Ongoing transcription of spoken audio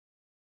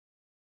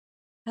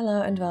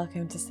Hello and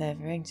welcome to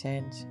Savouring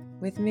Change,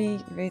 with me,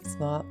 Ruth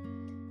Smart,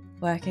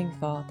 working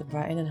for the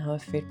Brighton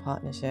Hove Food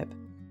Partnership,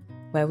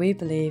 where we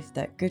believe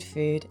that good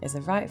food is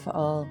a right for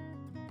all,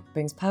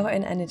 brings power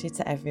and energy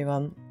to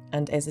everyone,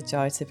 and is a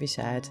joy to be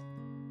shared.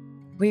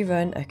 We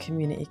run a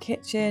community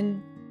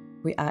kitchen,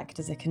 we act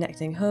as a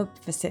connecting hub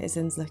for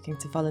citizens looking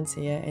to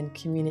volunteer in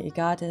community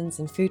gardens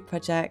and food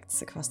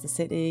projects across the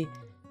city,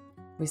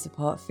 we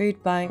support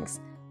food banks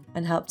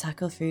and help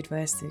tackle food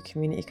waste through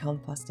community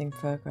composting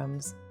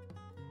programmes.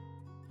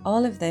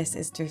 All of this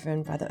is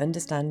driven by the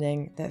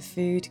understanding that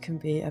food can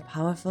be a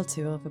powerful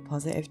tool for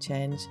positive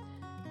change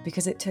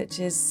because it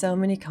touches so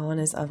many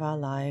corners of our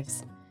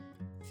lives.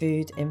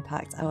 Food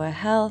impacts our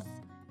health,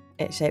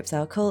 it shapes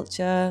our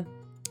culture,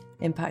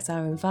 impacts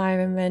our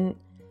environment,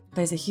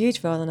 plays a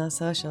huge role in our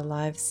social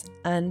lives,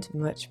 and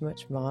much,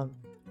 much more.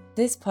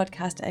 This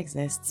podcast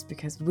exists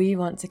because we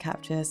want to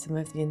capture some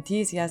of the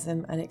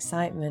enthusiasm and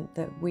excitement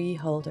that we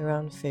hold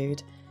around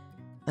food,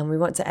 and we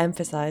want to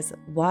emphasise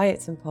why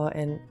it's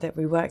important that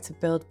we work to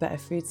build better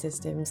food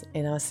systems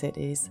in our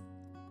cities.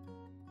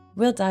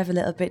 We'll dive a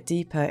little bit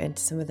deeper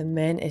into some of the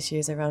main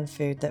issues around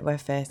food that we're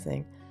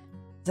facing,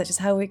 such as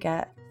how we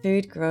get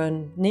food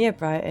grown near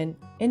Brighton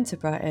into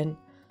Brighton,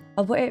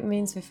 or what it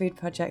means for food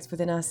projects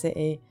within our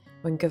city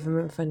when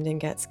government funding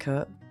gets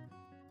cut.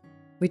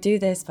 We do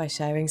this by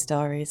sharing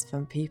stories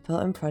from people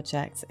and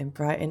projects in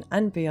Brighton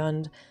and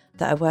beyond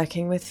that are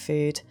working with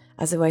food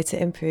as a way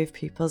to improve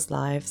people's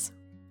lives.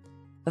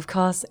 Of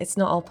course, it's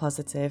not all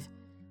positive.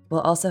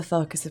 We'll also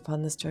focus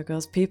upon the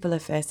struggles people are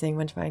facing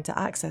when trying to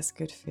access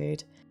good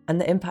food and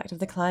the impact of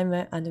the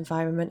climate and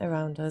environment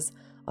around us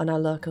on our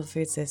local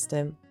food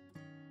system.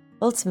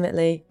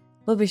 Ultimately,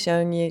 we'll be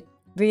showing you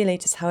really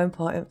just how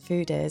important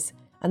food is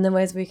and the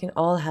ways we can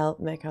all help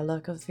make our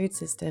local food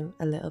system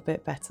a little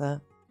bit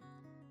better.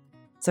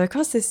 So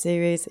across this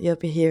series, you'll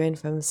be hearing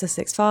from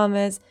Sussex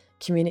farmers,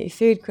 community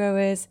food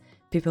growers,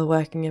 people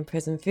working in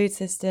prison food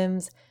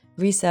systems,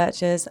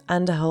 researchers,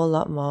 and a whole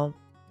lot more.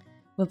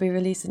 We'll be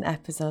releasing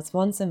episodes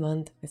once a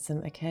month with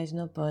some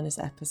occasional bonus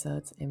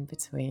episodes in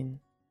between.